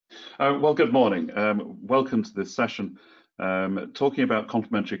Well, good morning. Welcome to this session talking about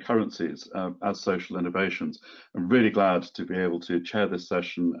complementary currencies as social innovations. I'm really glad to be able to chair this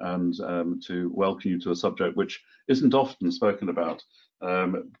session and to welcome you to a subject which isn't often spoken about,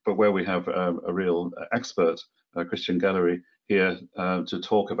 but where we have a real expert, Christian Gellery, here to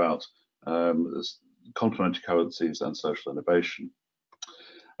talk about complementary currencies and social innovation.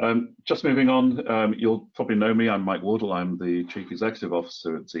 Just moving on, you'll probably know me. I'm Mike Wardle. I'm the Chief Executive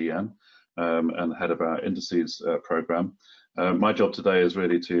Officer at ZEN and head of our indices program. My job today is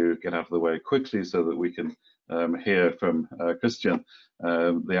really to get out of the way quickly so that we can hear from Christian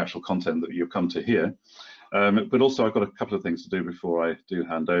the actual content that you've come to hear. But also I've got a couple of things to do before I do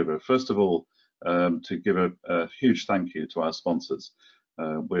hand over. First of all, to give a huge thank you to our sponsors.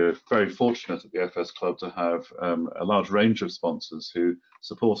 We're very fortunate at the FS Club to have a large range of sponsors who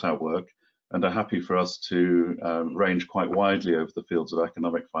support our work and are happy for us to range quite widely over the fields of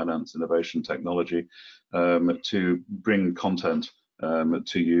economic, finance, innovation, technology to bring content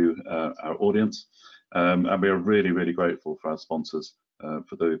to you, our audience. And we are really, really grateful for our sponsors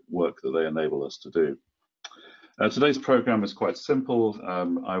for the work that they enable us to do. Today's program is quite simple.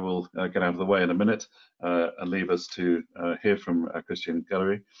 I will get out of the way in a minute and leave us to hear from Christian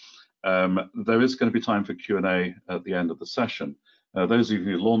Gellery. There is going to be time for Q&A at the end of the session. Those of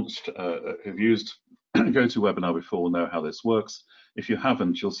you who've used GoToWebinar before will know how this works. If you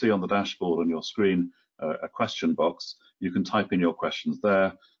haven't, you'll see on the dashboard on your screen a question box. You can type in your questions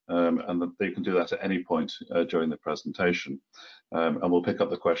there, and you can do that at any point during the presentation. And we'll pick up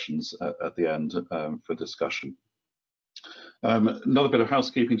the questions at the end for discussion. Another bit of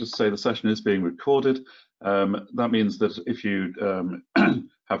housekeeping, just to say the session is being recorded. That means that if you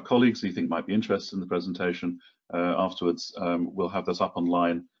have colleagues who you think might be interested in the presentation afterwards, we'll have this up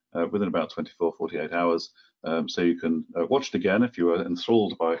online within about 24-48 hours. So you can watch it again if you were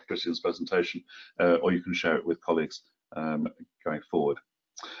enthralled by Christian's presentation, or you can share it with colleagues going forward.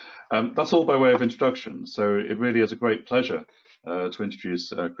 That's all by way of introduction. So it really is a great pleasure to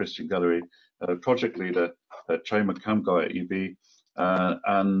introduce Christian Gellery, project leader at Chamber at EB,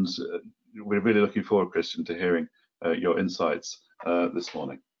 and we're really looking forward, Christian, to hearing your insights this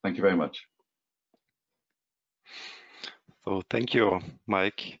morning. Thank you very much. So thank you,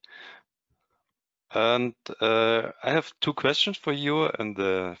 Mike. And I have two questions for you. And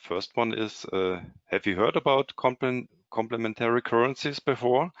the first one is, have you heard about complementary currencies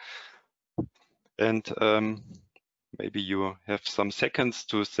before? And maybe you have some seconds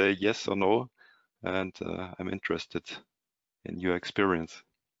to say yes or no. And I'm interested in your experience.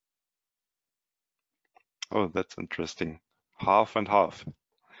 Oh, that's interesting. Half and half.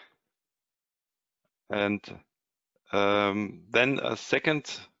 And then a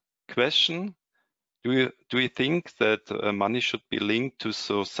second question. Do you think that money should be linked to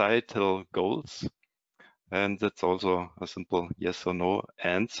societal goals? And that's also a simple yes or no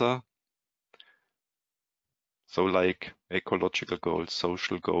answer. So like ecological goals,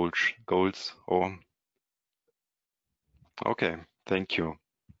 social goals, or okay, thank you.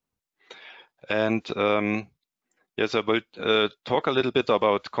 And yes, I will talk a little bit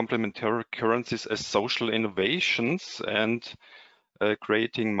about complementary currencies as social innovations and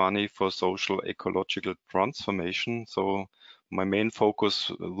creating money for social ecological transformation. So my main focus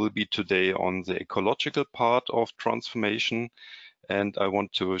will be today on the ecological part of transformation. And I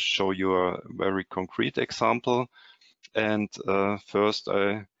want to show you a very concrete example. And first,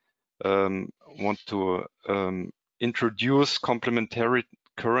 I want to introduce complementary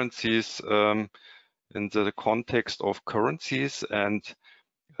currencies in the context of currencies. And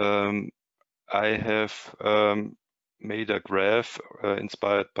I have made a graph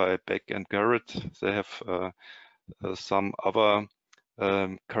inspired by Beck and Garrett. They have some other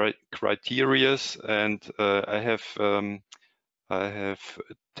criteria, and I have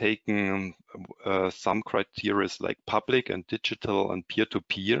taken some criteria like public and digital and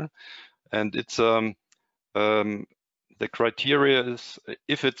peer-to-peer, and it's the criteria is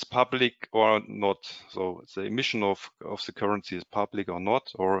if it's public or not. So the emission of the currency is public or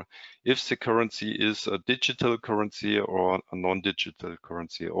not, or if the currency is a digital currency or a non-digital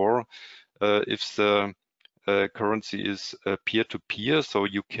currency, or if the currency is peer-to-peer, so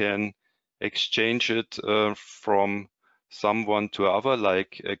you can exchange it from someone to other,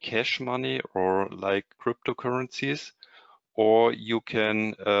 like cash money or like cryptocurrencies, or you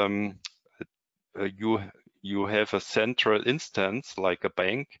can you have a central instance like a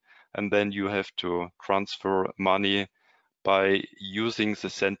bank, and then you have to transfer money by using the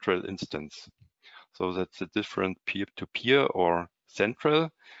central instance. So that's a different peer-to-peer or central.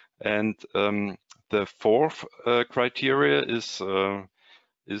 And the fourth criteria is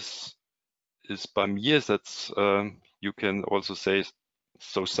is by me, that's you can also say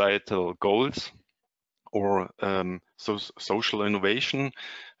societal goals or social innovation.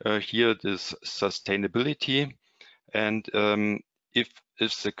 Here it is sustainability, and if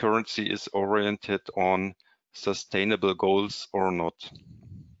the currency is oriented on sustainable goals or not.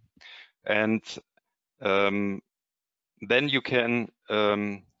 And then you can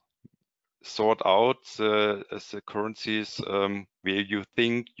sort out the currencies where you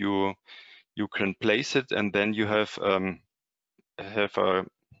think you can place it, and then you have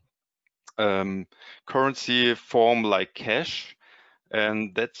a currency form like cash,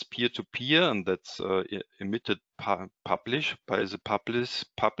 and that's peer-to-peer, and that's emitted published by the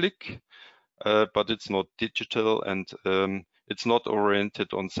public, but it's not digital, and it's not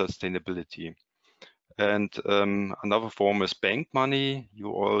oriented on sustainability. And another form is bank money.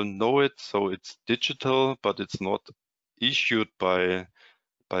 You all know it, so it's digital, but it's not issued by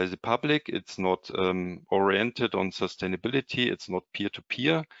the public. It's not oriented on sustainability. It's not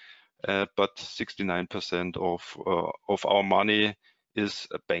peer-to-peer, but 69% of our money is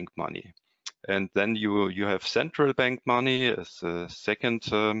bank money. And then you have central bank money as the second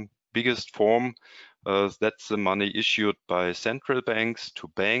biggest form. That's the money issued by central banks to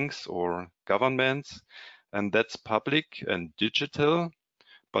banks or governments, and that's public and digital,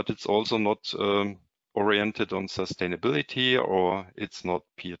 but it's also not oriented on sustainability, or it's not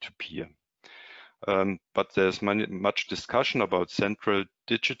peer-to-peer. But there's much discussion about central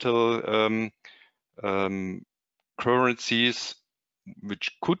digital currencies,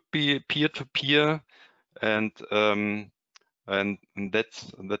 which could be peer-to-peer, and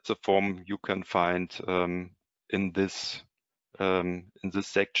that's a form you can find in this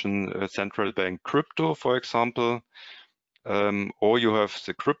section, central bank crypto, for example, or you have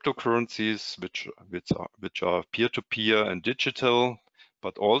the cryptocurrencies which are peer-to-peer and digital,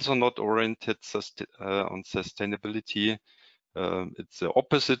 but also not oriented on sustainability. It's the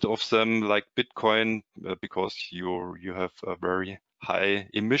opposite of them, like Bitcoin, because you have a very high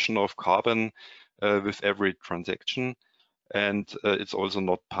emission of carbon with every transaction, and it's also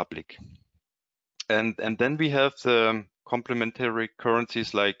not public. And then we have the complementary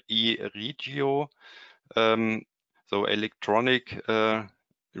currencies like e-regio, so electronic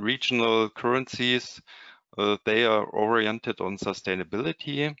regional currencies. They are oriented on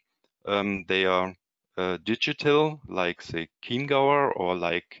sustainability. They are digital, like the Chiemgauer or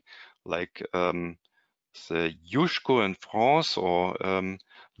like the Yushko in France, or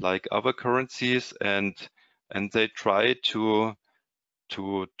like other currencies, and they try to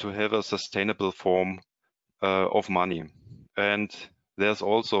have a sustainable form of money. And there's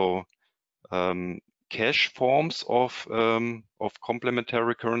also cash forms of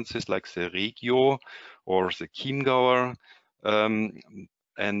complementary currencies like the Regio or the Chiemgauer,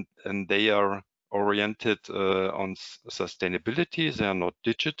 and they are oriented on sustainability. They are not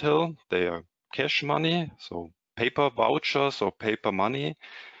digital. They are cash money, so paper vouchers or paper money,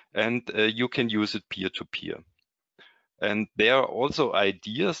 and you can use it peer-to-peer. And there are also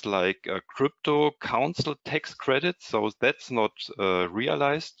ideas like crypto council tax credits. So that's not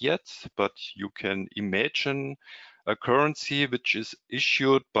realized yet, but you can imagine a currency which is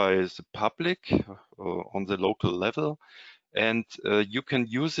issued by the public on the local level, and you can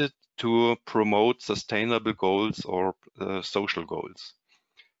use it to promote sustainable goals or social goals.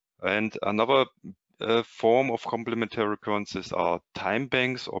 And another form of complementary currencies are time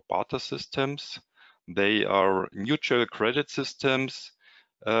banks or barter systems. They are mutual credit systems.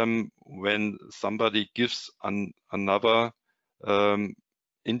 When somebody gives another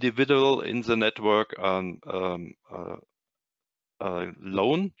individual in the network a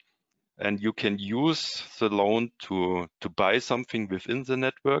loan, and you can use the loan to buy something within the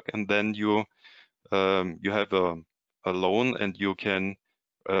network, and then you have a loan, and you can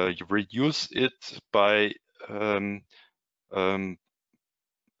you reduce it by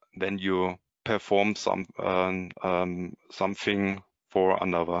when you perform something for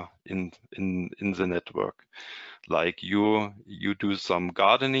another in the network. Like you do some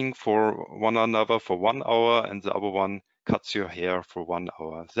gardening for one another for 1 hour, and the other one cuts your hair for 1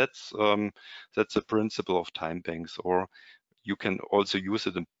 hour. That's a principle of time banks. Or you can also use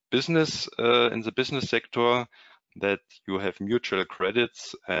it in business, in the business sector, that you have mutual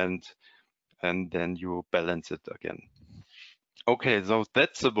credits, and then you balance it again. Okay, so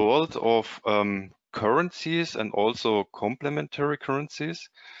that's the world of currencies and also complementary currencies.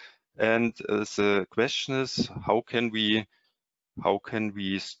 And the question is, how can we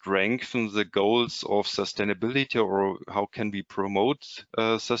strengthen the goals of sustainability, or how can we promote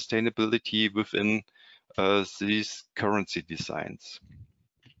sustainability within these currency designs?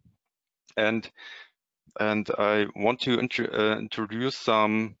 And I want to introduce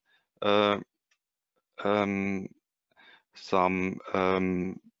some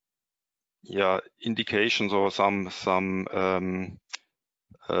indications or some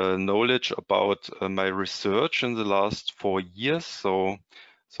knowledge about my research in the last 4 years. So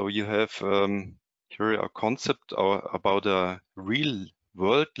you have here a concept about a real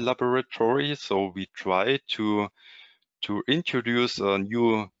world laboratory. So we try to introduce a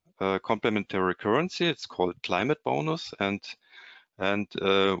new complementary currency. It's called climate bonus, and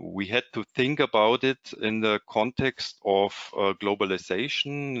we had to think about it in the context of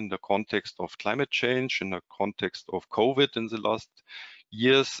globalization, in the context of climate change, in the context of COVID in the last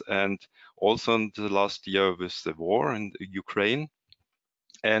years, and also in the last year with the war in Ukraine.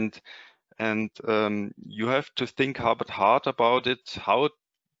 And you have to think hard about it. How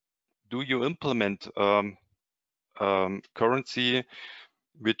do you implement currency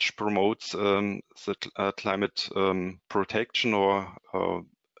which promotes the climate protection, or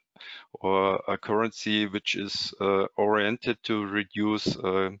a currency which is oriented to reduce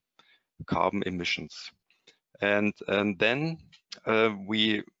carbon emissions? And then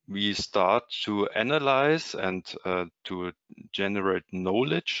we start to analyze and to generate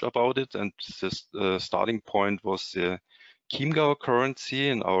knowledge about it. And this starting point was the Chiemgauer currency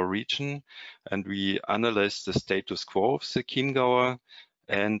in our region, and we analyzed the status quo of the Chiemgauer,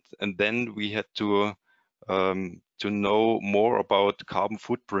 and then we had to know more about carbon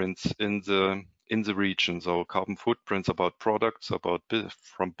footprints in the region. So carbon footprints about products,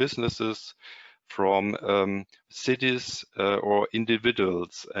 from businesses, from cities or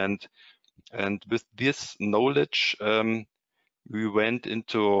individuals, and with this knowledge we went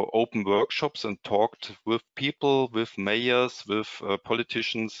into open workshops and talked with people, with mayors, with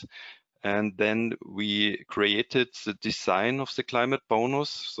politicians, and then we created the design of the climate bonus,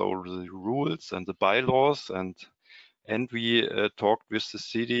 so the rules and the bylaws, and we talked with the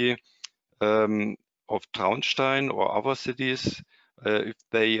city of Traunstein or other cities if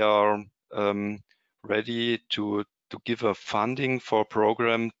they are ready to give a funding for a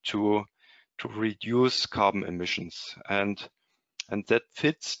program to reduce carbon emissions, and that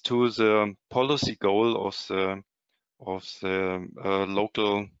fits to the policy goal of the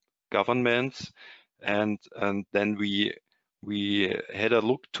local governments, and then we had a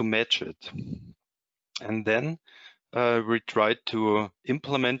look to match it, and then we tried to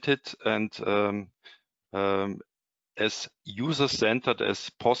implement it and as user-centered as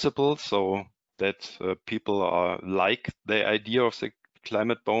possible, so that people like the idea of the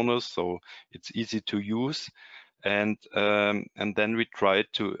climate bonus, so it's easy to use, and then we tried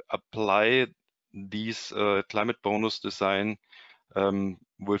to apply these climate bonus design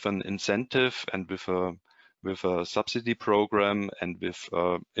with an incentive and with a subsidy program and with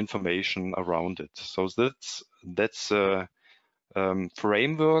information around it. So that's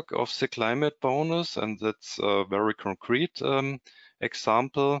framework of the climate bonus, and that's a very concrete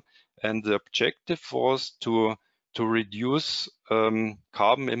example. And the objective was to reduce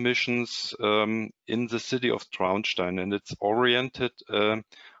carbon emissions in the city of Traunstein, and it's oriented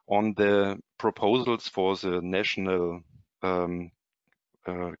on the proposals for the national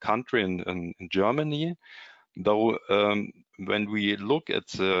country in Germany. Though when we look at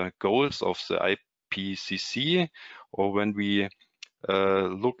the goals of the IPCC, or when we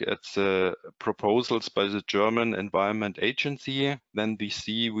look at the proposals by the German Environment Agency, then we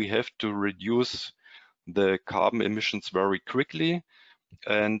see we have to reduce the carbon emissions very quickly,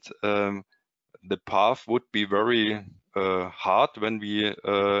 and the path would be very hard when we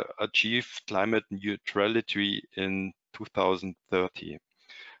achieve climate neutrality in 2030.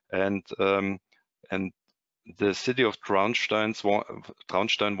 And the city of Traunstein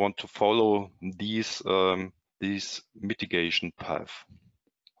want to follow these mitigation path.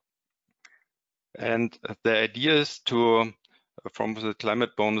 And the idea is to, from the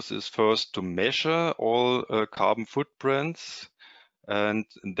climate bonus, is first to measure all carbon footprints, and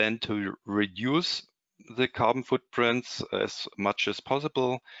then to reduce the carbon footprints as much as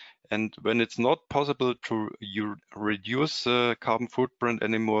possible. And when it's not possible to reduce the carbon footprint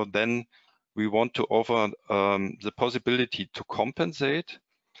anymore, then we want to offer the possibility to compensate.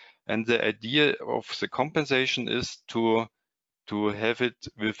 And the idea of the compensation is to have it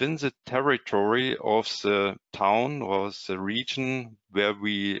within the territory of the town or the region where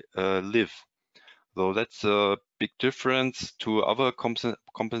we live. So that's a big difference to other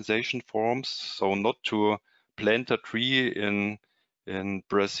compensation forms. So not to plant a tree in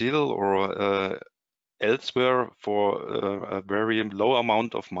Brazil or elsewhere for a very low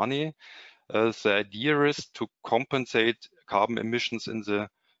amount of money. The idea is to compensate carbon emissions in the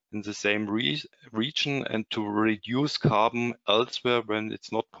in the same region and to reduce carbon elsewhere when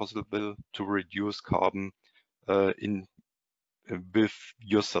it's not possible to reduce carbon with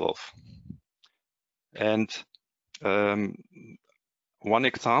yourself. And one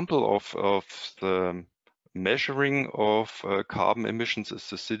example of the measuring of carbon emissions is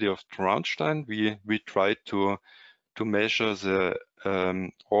the city of Traunstein. We tried to measure the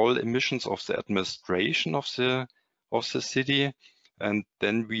all emissions of the administration of the city, and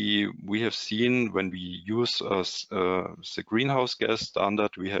then we have seen when we use the greenhouse gas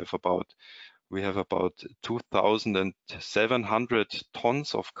standard, we have about 2,700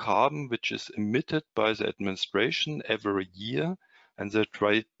 tons of carbon which is emitted by the administration every year, and they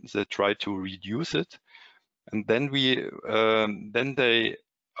try to reduce it. And then they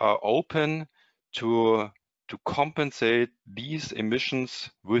are open to compensate these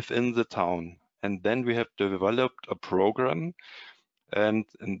emissions within the town. And then we have developed a program, and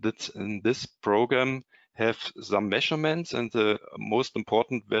in this program have some measurements, and the most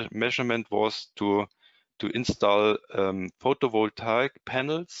important measurement was to install photovoltaic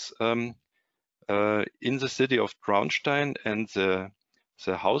panels in the city of Traunstein, and the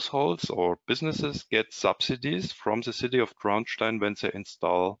households or businesses get subsidies from the city of Traunstein when they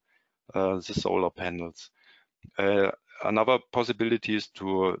install the solar panels. Another possibility is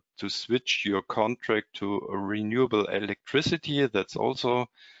to switch your contract to renewable electricity. That's also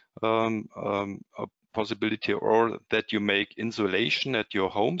a possibility, or that you make insulation at your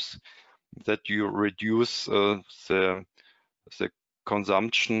homes, that you reduce the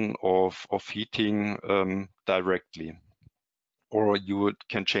consumption of heating directly. Or you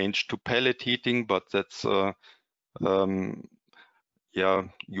can change to pellet heating, but that's yeah,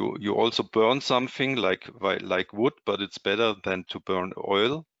 you also burn something like wood, but it's better than to burn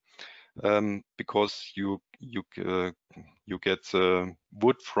oil, because you get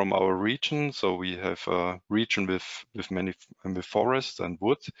wood from our region. So we have a region with many forests and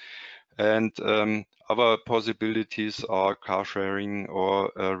wood. And other possibilities are car sharing,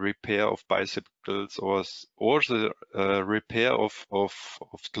 or repair of bicycles, or the repair of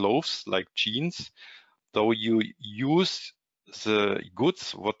clothes like jeans. So you use the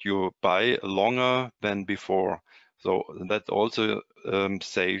goods what you buy longer than before. So that also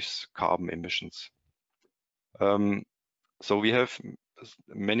saves carbon emissions. So we have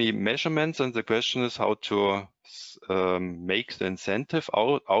many measurements, and the question is how to make the incentive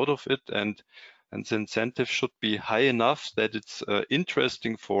out of it, and the incentive should be high enough that it's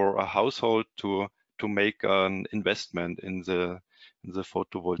interesting for a household to make an investment in the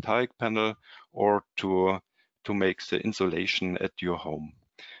photovoltaic panel, or to make the insulation at your home.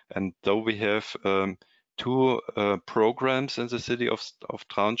 And though we have two programs in the city of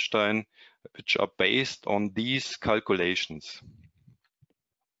Traunstein which are based on these calculations.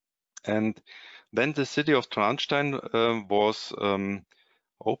 And then the city of Traunstein was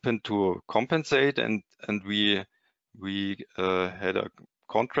open to compensate, and we had a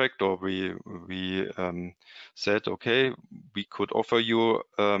contract, or we said, okay, we could offer you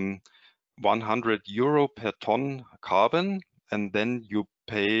 100 euro per ton carbon, and then you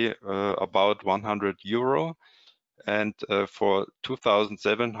pay about 100 euro. And for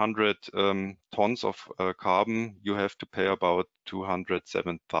 2,700 tons of carbon, you have to pay about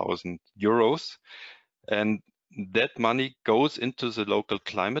 207,000 euros. And that money goes into the local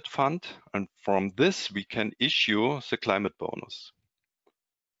climate fund. And from this, we can issue the climate bonus.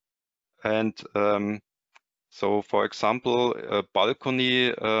 And so, for example,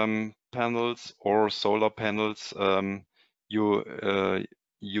 balcony panels or solar panels,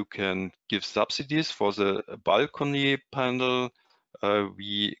 you can give subsidies. For the balcony panel,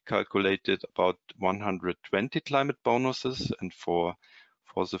 we calculated about 120 climate bonuses, and for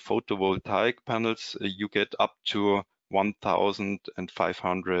the photovoltaic panels, you get up to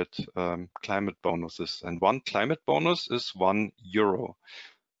 1,500 climate bonuses. And one climate bonus is €1.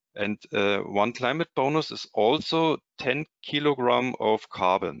 And one climate bonus is also 10 kilogram of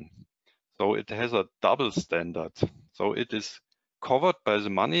carbon. So it has a double standard. So it is covered by the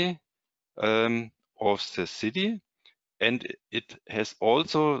money of the city, and it has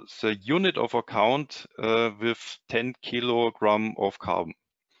also the unit of account with 10 kilogram of carbon.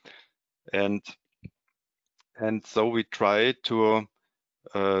 And so we try to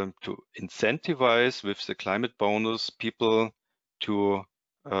incentivize with the climate bonus people to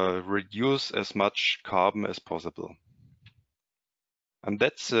reduce as much carbon as possible. And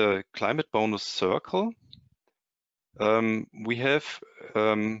that's a climate bonus circle. We have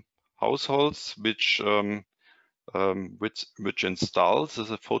households which installs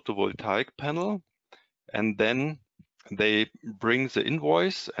as a photovoltaic panel, and then they bring the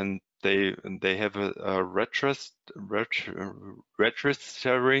invoice and they have a registering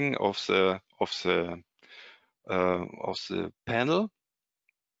of the panel.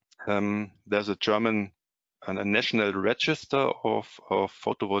 There's a German a national register of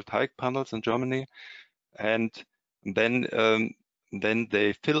photovoltaic panels in Germany, and then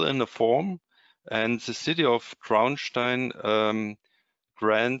they fill in a form, and the city of Traunstein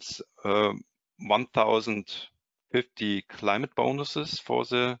grants 1,050 climate bonuses for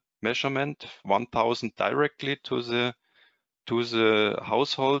the measurement, 1,000 directly to the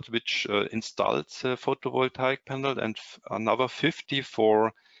household which installs the photovoltaic panel, and another 50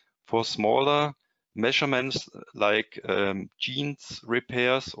 for smaller measurements like jeans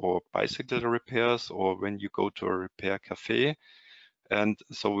repairs or bicycle repairs, or when you go to a repair cafe. And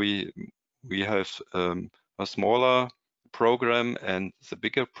so we have a smaller program and the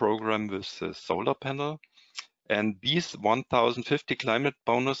bigger program with the solar panel. And these 1,050 climate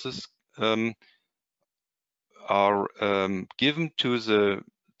bonuses are given to the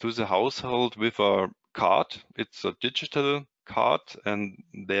household with a card. It's a digital card, and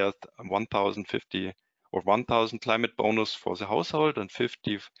there's 1,050 or 1,000 climate bonus for the household and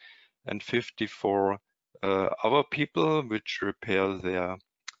 50 for other people which repair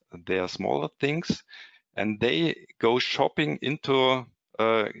their smaller things, and they go shopping into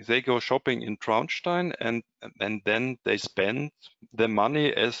in Traunstein, and then they spend the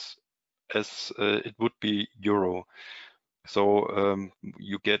money as it would be euro. So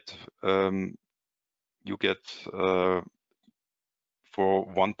you get for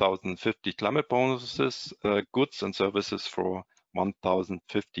 1,050 climate bonuses, goods and services for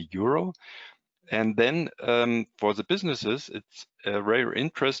 1,050 euro. And then for the businesses, it's very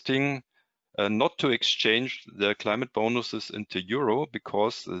interesting not to exchange the climate bonuses into euro,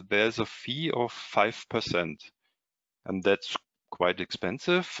 because there's a fee of 5%. And that's quite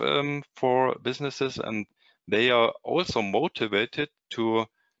expensive for businesses. And they are also motivated to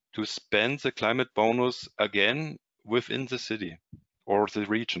spend the climate bonus again within the city or the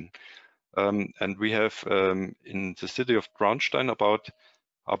region. And we have in the city of Traunstein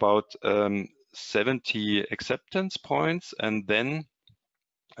about 70 acceptance points, and then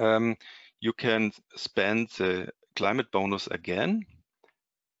you can spend the climate bonus again.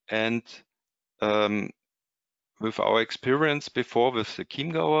 And with our experience before with the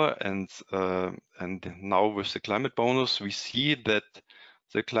Chiemgauer and now with the climate bonus, we see that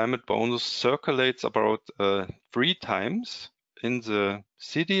the climate bonus circulates about 3 times in the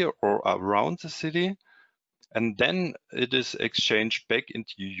city or around the city, and then it is exchanged back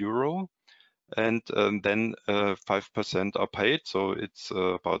into euro, and then 5% are paid. So it's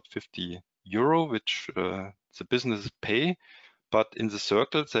about 50 euro, which the businesses pay. But in the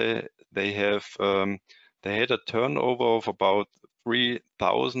circle, they had a turnover of about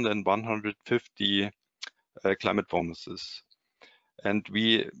 3,150 climate bonuses. And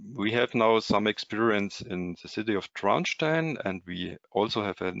we have now some experience in the city of Traunstein, and we also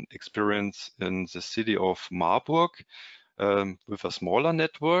have an experience in the city of Marburg with a smaller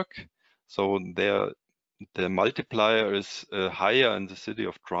network. So there, the multiplier is higher in the city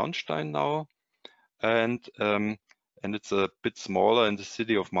of Traunstein now, and it's a bit smaller in the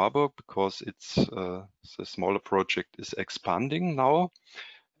city of Marburg, because it's the smaller project is expanding now.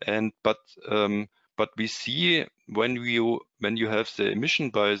 And but we see when you have the emission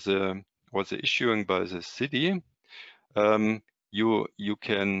by the issuing by the city, you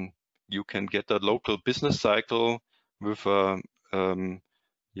can get a local business cycle with a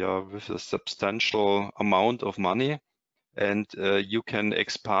substantial amount of money, and you can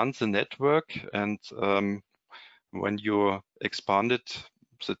expand the network. And when you expand it,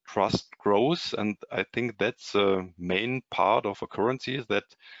 the trust grows, and I think that's a main part of a currency, that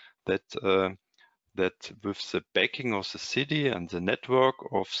with the backing of the city and the network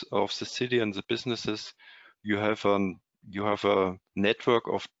of the city and the businesses, you have a network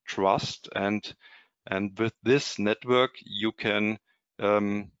of trust, and with this network you can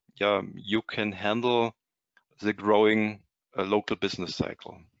handle the growing local business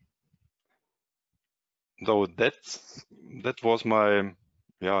cycle. So that was my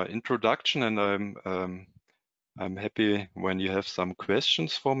introduction, and I'm happy when you have some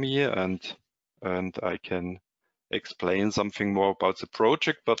questions for me, and I can explain something more about the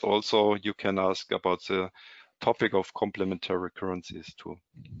project, but also you can ask about the topic of complementary currencies too.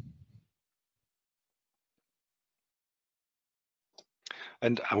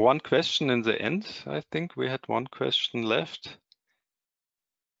 And one question in the end, I think we had one question left.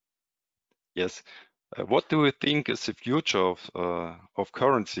 Yes. What do you think is the future of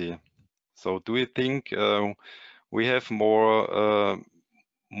currency? So do you think we have more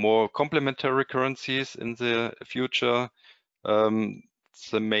complementary currencies in the future.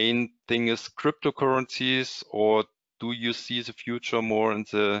 The main thing is cryptocurrencies, or do you see the future more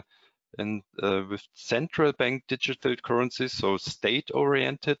with central bank digital currencies, so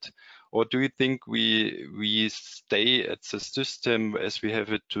state-oriented, or do you think we stay at the system as we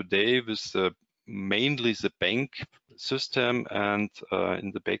have it today with mainly the bank system and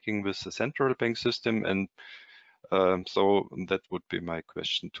in the backing with the central bank system? And so that would be my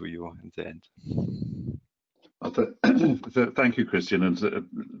question to you in the end. Thank you, Christian, and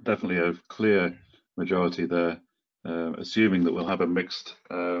definitely a clear majority there, assuming that we'll have a mixed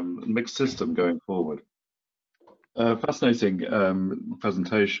system going forward. Fascinating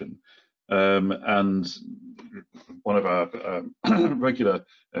presentation, and one of our regular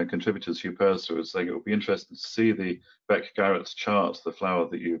contributors, Hugh Purser, was saying it would be interesting to see the Beck-Garrett's chart, the flower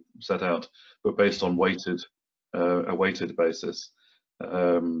that you set out, but based on a weighted basis.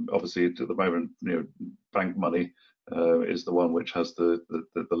 Obviously, at the moment, bank money is the one which has the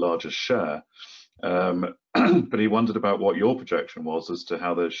largest share. But he wondered about what your projection was as to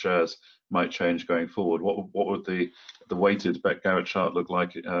how those shares might change going forward. What would the weighted Beck-Garrett chart look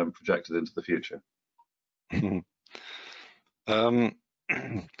like projected into the future?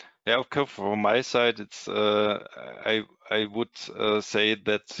 Yeah, of course. From my side, it's I would say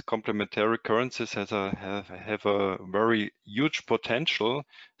that complementary currencies have a very huge potential,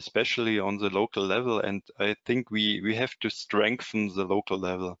 especially on the local level, and I think we have to strengthen the local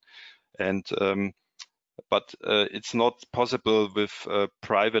level. And but it's not possible with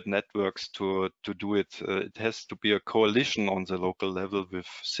private networks to do it. It has to be a coalition on the local level with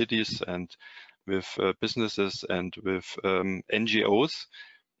cities and with businesses and with NGOs.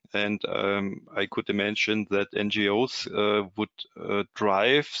 And I could imagine that NGOs would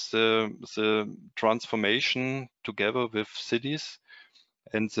drive the transformation together with cities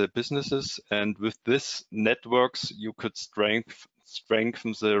and the businesses. And with this networks, you could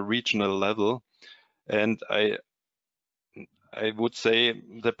strengthen the regional level. And I would say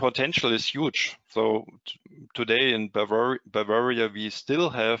the potential is huge. So today in Bavaria, we still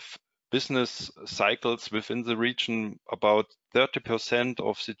have business cycles within the region about 30%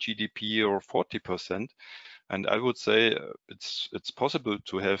 of the GDP or 40%. And I would say it's possible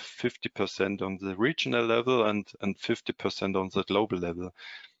to have 50% on the regional level and 50% on the global level.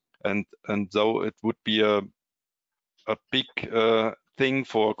 And so it would be a big thing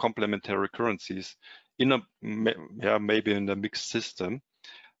for complementary currencies in a maybe in a mixed system.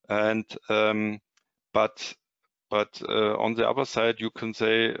 And but on the other side, you can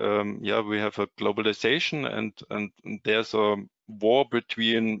say, we have a globalization and there's a war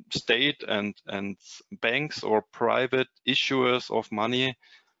between state and banks or private issuers of money.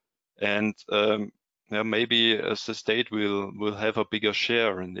 And maybe as the state will have a bigger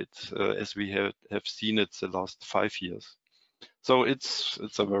share in it, as we have seen it the last 5 years. So it's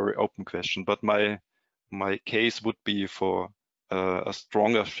a very open question, but my case would be for a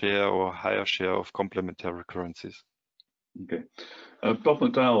stronger share or higher share of complementary currencies. Okay. Bob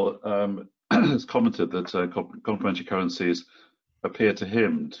McDowell has commented that complementary currencies appear to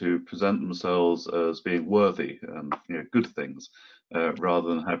him to present themselves as being worthy and good things, rather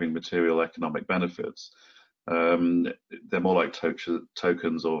than having material economic benefits. They're more like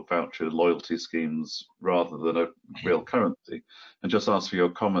tokens or voucher loyalty schemes rather than a real currency. And just ask for your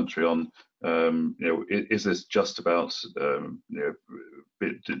commentary on, is this just about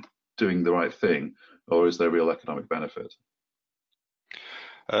doing the right thing, or is there real economic benefit?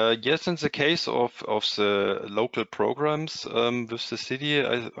 Yes, in the case of the local programs with the city,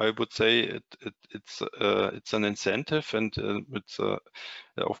 I would say it's an incentive, and it's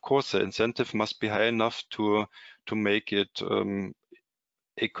of course the incentive must be high enough to make it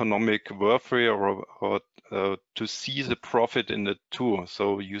economic worthy or to see the profit in it too.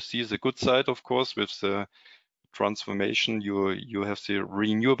 So you see the good side, of course, with the transformation. You have the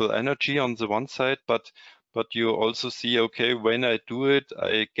renewable energy on the one side, but you also see, okay, when I do it,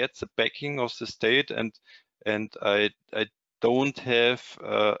 I get the backing of the state, and I don't have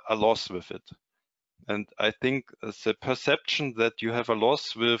a loss with it. And I think the perception that you have a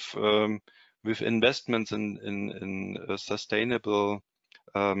loss with investments in sustainable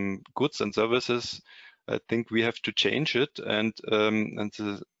goods and services, I think we have to change it, and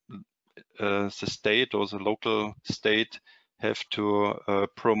the state or the local state have to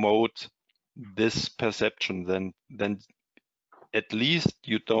promote this perception. Then at least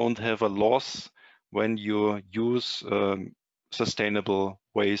you don't have a loss when you use sustainable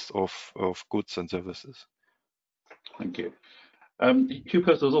ways of goods and services. Thank you.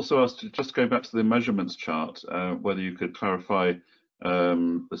 Hubert was also asked, just going back to the measurements chart, whether you could clarify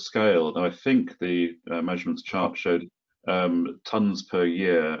the scale. Now, I think the measurements chart showed tons per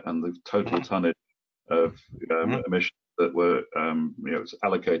year and the total tonnage of emissions that were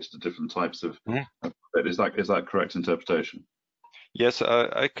allocated to different types of. Is that correct interpretation? Yes,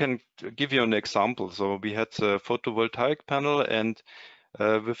 I can give you an example. So we had a photovoltaic panel, and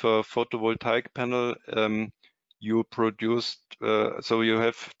with a photovoltaic panel, you produced, so you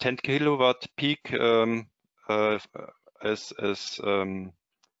have 10 kilowatt peak as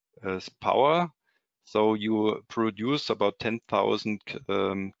power. So you produce about 10,000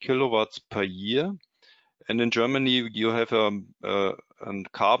 kilowatts per year. And in Germany, you have a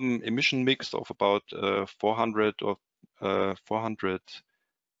carbon emission mix of about 400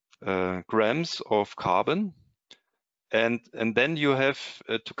 grams of carbon. And then you have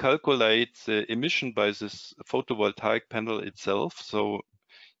to calculate the emission by this photovoltaic panel itself. So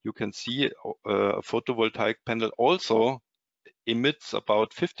you can see a photovoltaic panel also emits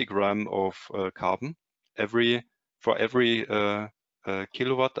about 50 grams of carbon for every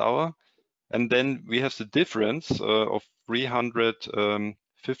kilowatt hour. And then we have the difference of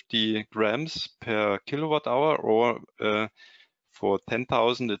 350 grams per kilowatt hour, or for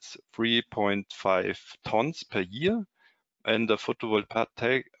 10,000, it's 3.5 tons per year. And the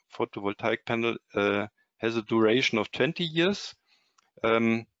photovoltaic panel has a duration of 20 years.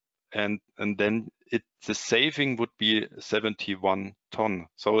 And then the saving would be 71 ton.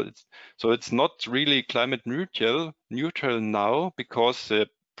 So it's not really climate neutral now, because the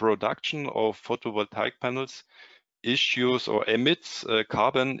production of photovoltaic panels issues or emits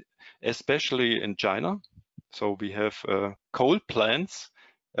carbon, especially in China. So we have coal plants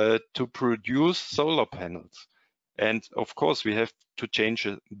to produce solar panels. And of course, we have to change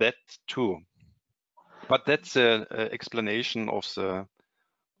that too. But that's an explanation of the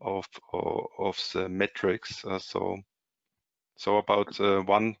metrics. So about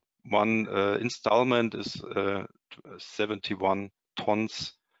one installment is 71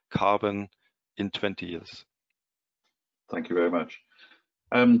 tons carbon in 20 years. Thank you very much.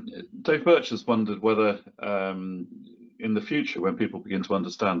 Dave Birch has wondered whether in the future, when people begin to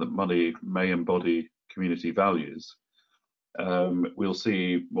understand that money may embody community values, we'll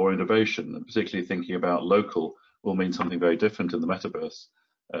see more innovation, and particularly thinking about local will mean something very different in the metaverse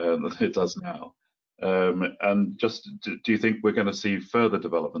than it does now. And just, do you think we're going to see further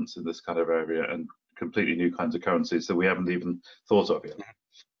developments in this kind of area and completely new kinds of currencies that we haven't even thought of yet?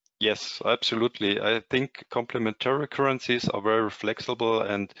 Yes, absolutely. I think complementary currencies are very flexible,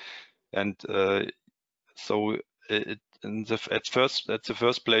 and so at the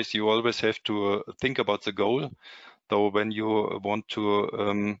first place, you always have to think about the goal. So when you want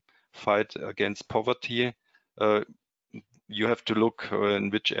to fight against poverty, you have to look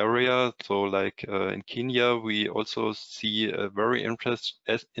in which area. So like in Kenya, we also see very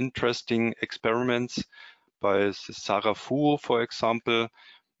interesting experiments by Sarah Fu, for example.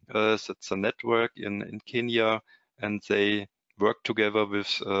 That's a network in Kenya, and they work together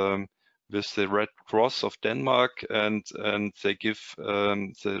with the Red Cross of Denmark, and they give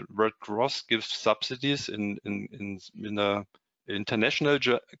the Red Cross gives subsidies in a international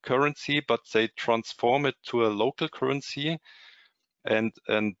currency, but they transform it to a local currency, and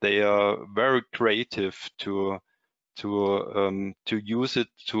they are very creative to use it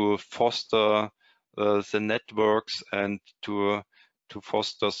to foster the networks and to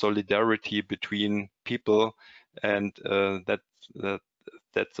foster solidarity between people, and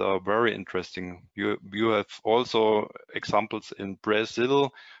that's very interesting. You have also examples in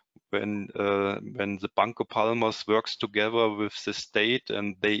Brazil when the Banco Palmas works together with the state,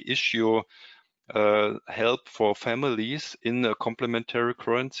 and they issue help for families in complementary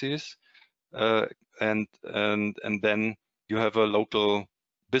currencies, and then you have a local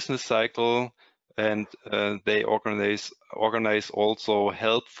business cycle, and they organize also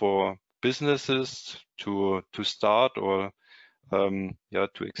help for businesses to start or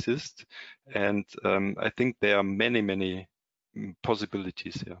to exist. And I think there are many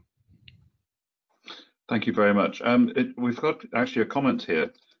possibilities here. Thank you very much. We've got actually a comment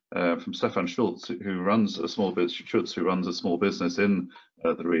here from Stefan Schultz, who runs a small business in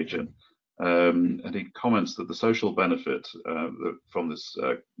the region. And he comments that the social benefit from this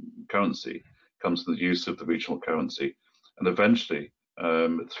currency comes from the use of the regional currency, and eventually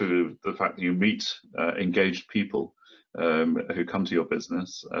through the fact that you meet engaged people who come to your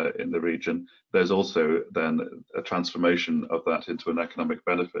business in the region, there's also then a transformation of that into an economic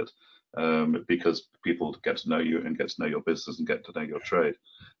benefit, because people get to know you and get to know your business and get to know your trade.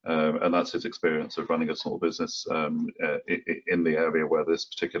 And that's his experience of running a small business in the area where this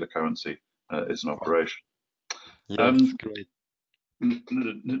particular currency is in operation. Yeah, that's great.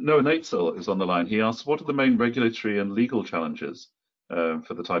 Noah Natesel is on the line. He asks, what are the main regulatory and legal challenges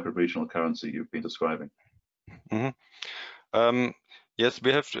for the type of regional currency you've been describing? Yes,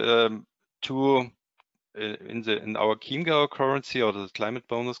 we have two in our Chiemgau currency, or the climate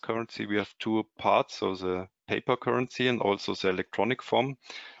bonus currency. We have two parts, so the paper currency and also the electronic form,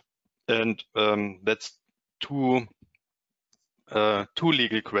 and that's two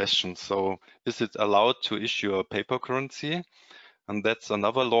legal questions. So, is it allowed to issue a paper currency? And that's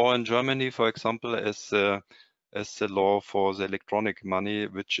another law in Germany, for example, as the law for the electronic money,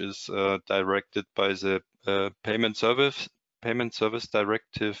 which is directed by the Payment Service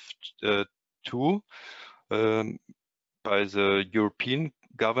Directive 2 by the European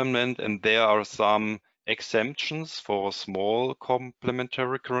government, and there are some exemptions for small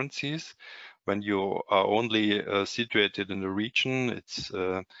complementary currencies. When you are only situated in the region,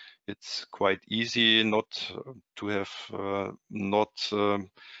 it's quite easy not to have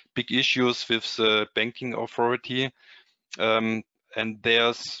big issues with the banking authority, and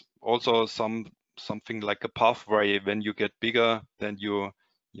there's also something like a pathway. When you get bigger, then you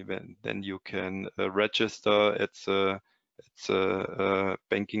can register at the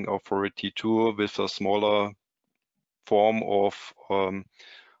banking authority too, with a smaller form of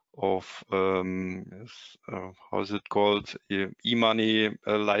how is it called, e-money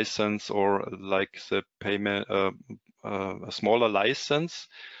license, or like the payment, a smaller license,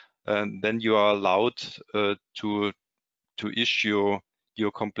 and then you are allowed to issue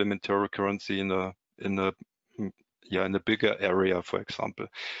your complementary currency in a bigger area, for example.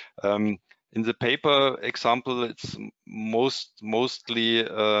 In the paper example, it's mostly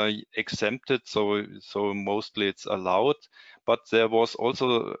exempted, so mostly it's allowed. But there was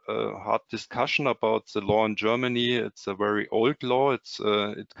also a hard discussion about the law in Germany. It's a very old law.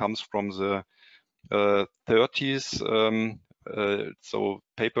 It comes from the 30s. So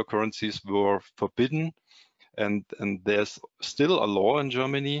paper currencies were forbidden, and there's still a law in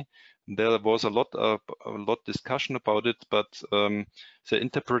Germany. There was a lot discussion about it, but the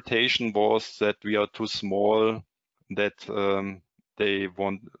interpretation was that we are too small, that they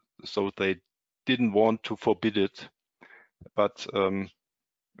didn't want to forbid it. But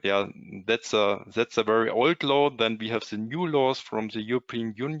yeah, that's a very old law. Then we have the new laws from the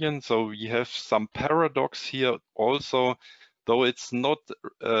European Union. So we have some paradox here also, though it's not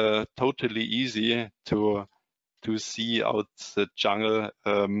totally easy to see out the jungle,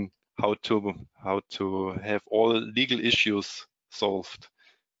 how to have all legal issues solved.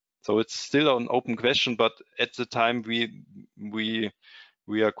 So it's still an open question, but at the time we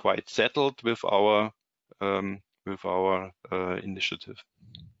are quite settled with our initiative.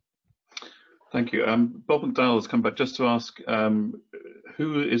 Thank you. Bob McDowell has come back just to ask,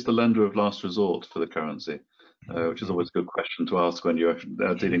 who is the lender of last resort for the currency? Which is always a good question to ask when you're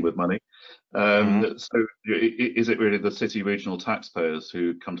dealing with money. So is it really the city regional taxpayers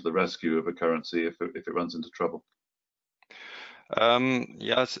who come to the rescue of a currency if it runs into trouble?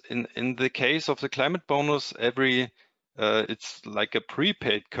 Yes, in the case of the climate bonus, it's like a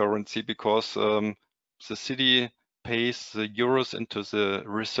prepaid currency, because the city pays the euros into the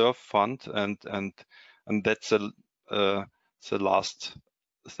reserve fund, and that's the last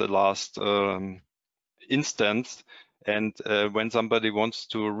instance. And when somebody wants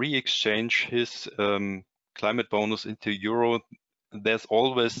to re-exchange his climate bonus into euro, there's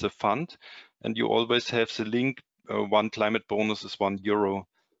always the fund, and you always have the link. One climate bonus is €1.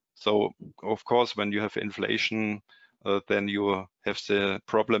 So of course, when you have inflation, then you have the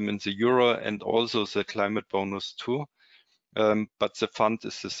problem in the euro and also the climate bonus too. But the fund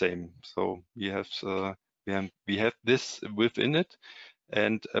is the same. So we have this within it.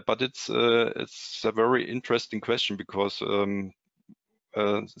 And but it's a very interesting question, because the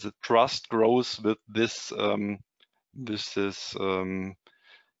trust grows with this.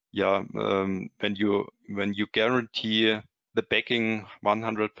 When you guarantee the backing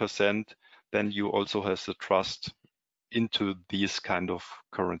 100%, then you also have the trust into this kind of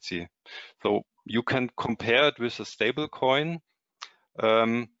currency. So you can compare it with a stable coin,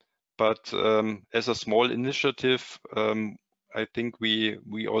 but as a small initiative, I think we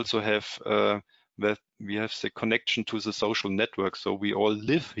also have that we have the connection to the social network. So we all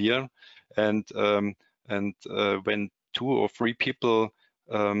live here, and when 2 or 3 people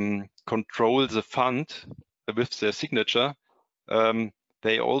control the fund, with their signature,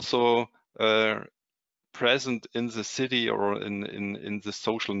 they also present in the city or in the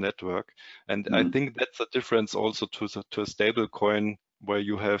social network. And I think that's a difference also to a stable coin, where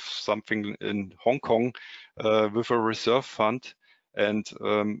you have something in Hong Kong with a reserve fund. And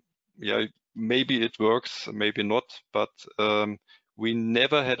yeah, maybe it works, maybe not, but we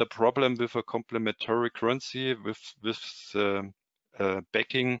never had a problem with a complementary currency with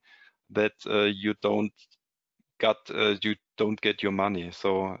backing that you don't get your money.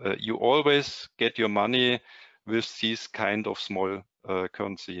 So you always get your money with these kind of small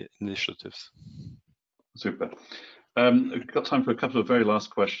currency initiatives. Super. We've got time for a couple of very last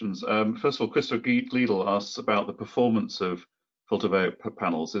questions. First of all, Christopher Gliedel asks about the performance of photovoltaic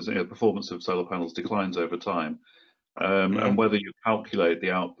panels. Is the performance of solar panels declines over time, and whether you calculate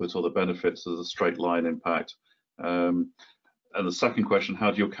the output or the benefits as a straight line impact. And the second question,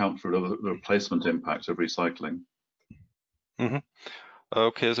 how do you account for the replacement impact of recycling?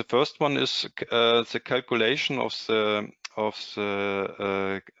 Okay, the first one is the calculation of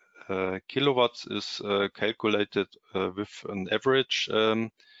the kilowatts is calculated with an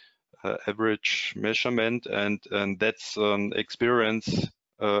average measurement, and that's an experience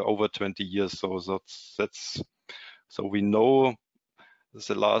over 20 years. So so we know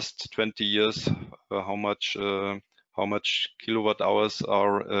the last 20 years how much kilowatt hours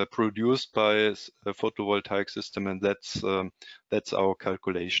are produced by a photovoltaic system, and that's our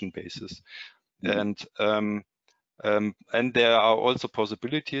calculation basis. And there are also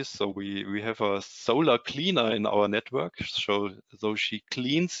possibilities. So we have a solar cleaner in our network. So she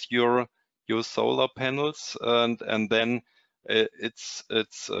cleans your solar panels, and then it's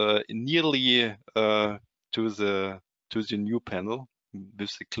nearly to the new panel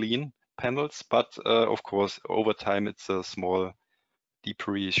with the clean panels. But of course, over time it's a small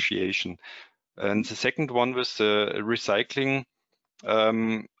depreciation. And the second one was recycling.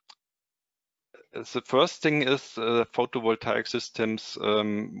 The first thing is photovoltaic systems.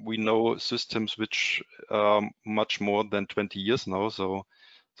 We know systems which are much more than 20 years now, so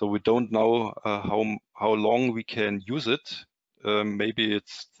we don't know how long we can use it. Maybe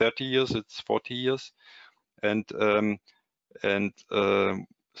it's 30 years, it's 40 years, and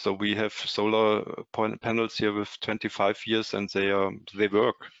so we have solar panels here with 25 years, and they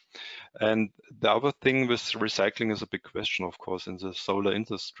work. And the other thing with recycling is a big question, of course, in the solar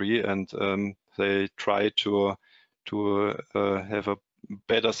industry, and they try to have a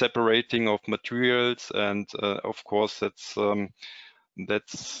better separating of materials, and of course that's a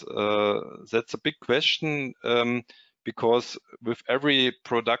big question, because with every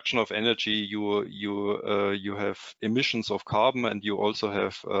production of energy you have emissions of carbon, and you also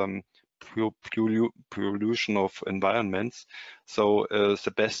have pollution of environments. So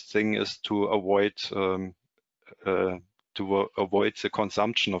the best thing is to avoid the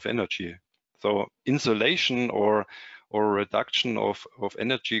consumption of energy. So insulation or reduction of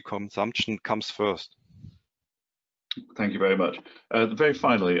energy consumption comes first. Thank you very much. Very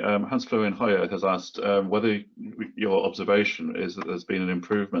finally, Hans-Florian Hoyer has asked whether your observation is that there's been an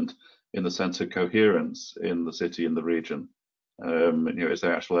improvement in the sense of coherence in the city and the region. Is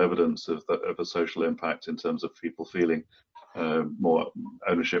there actual evidence of a social impact in terms of people feeling more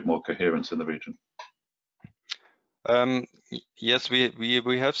ownership, more coherence in the region? Yes, we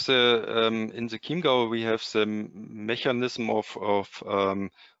have the in the Chiemgau we have the mechanism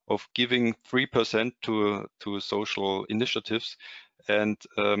of giving 3% to social initiatives, and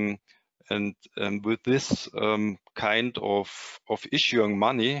with this kind of issuing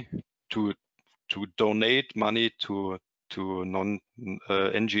money to donate money to non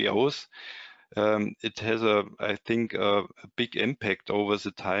NGOs, it has I think a big impact over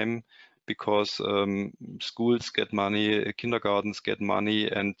the time, because schools get money, kindergartens get money,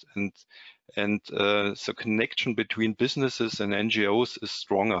 and the connection between businesses and NGOs is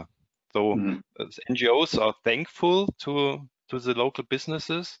stronger. So NGOs are thankful to the local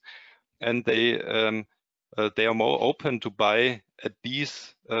businesses, and they are more open to buy at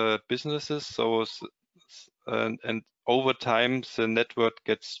these businesses. So and over time the network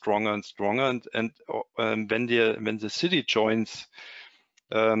gets stronger and stronger, and when the city joins,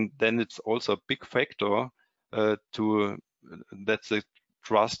 then it's also a big factor that the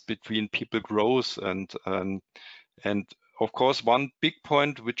trust between people grows, and of course one big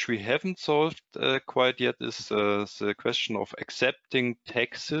point which we haven't solved quite yet is the question of accepting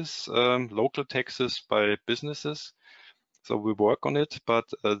taxes, local taxes by businesses. So we work on it, but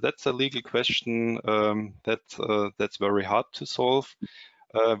that's a legal question that's very hard to solve.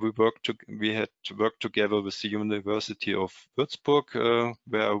 We had to work together with the University of Würzburg,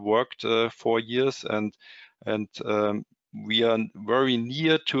 where I worked 4 years, and and we are very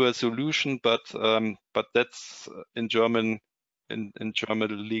near to a solution, but that's in German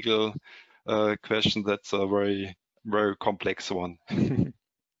legal question. That's a very complex one.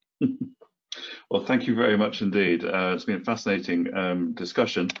 Well, thank you very much indeed. It's been a fascinating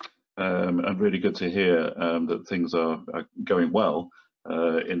discussion, and really good to hear that things are going well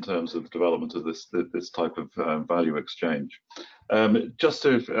in terms of the development of this type of value exchange. Just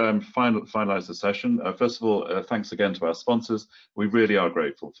to finalize the session, first of all, thanks again to our sponsors. We really are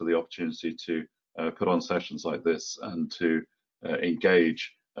grateful for the opportunity to put on sessions like this and to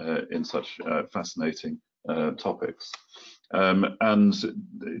engage in such fascinating topics. And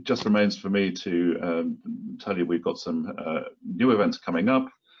it just remains for me to tell you we've got some new events coming up.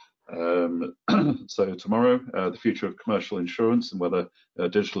 So tomorrow, the future of commercial insurance and whether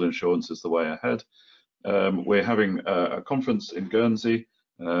digital insurance is the way ahead. We're having a conference in Guernsey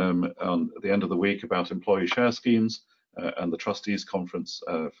on the end of the week about employee share schemes and the trustees conference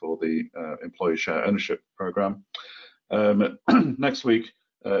for the employee share ownership program. Next week,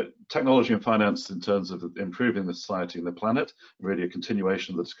 technology and finance in terms of improving the society and the planet, really a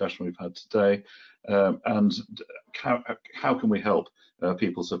continuation of the discussion we've had today, and how can we help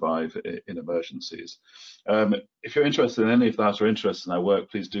people survive in emergencies. If you're interested in any of that or interested in our work,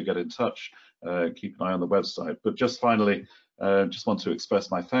 please do get in touch. Keep an eye on the website. But just finally, just want to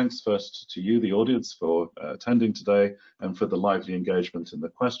express my thanks first to you, the audience, for attending today and for the lively engagement in the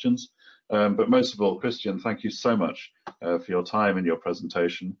questions. But most of all, Christian, thank you so much for your time and your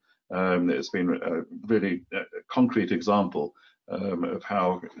presentation. It's been a really concrete example of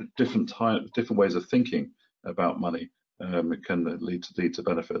how different ways of thinking about money can lead to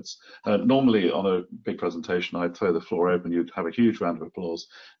benefits. Normally on a big presentation, I'd throw the floor open, you'd have a huge round of applause.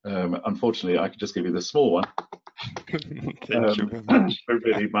 Unfortunately, I could just give you the small one. Thank you very much. But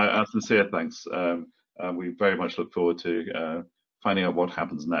really, my sincere thanks. We very much look forward to finding out what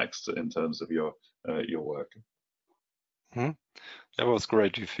happens next in terms of your work. That was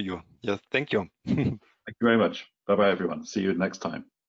great for you. Yes, thank you. Thank you very much. Bye-bye, everyone. See you next time.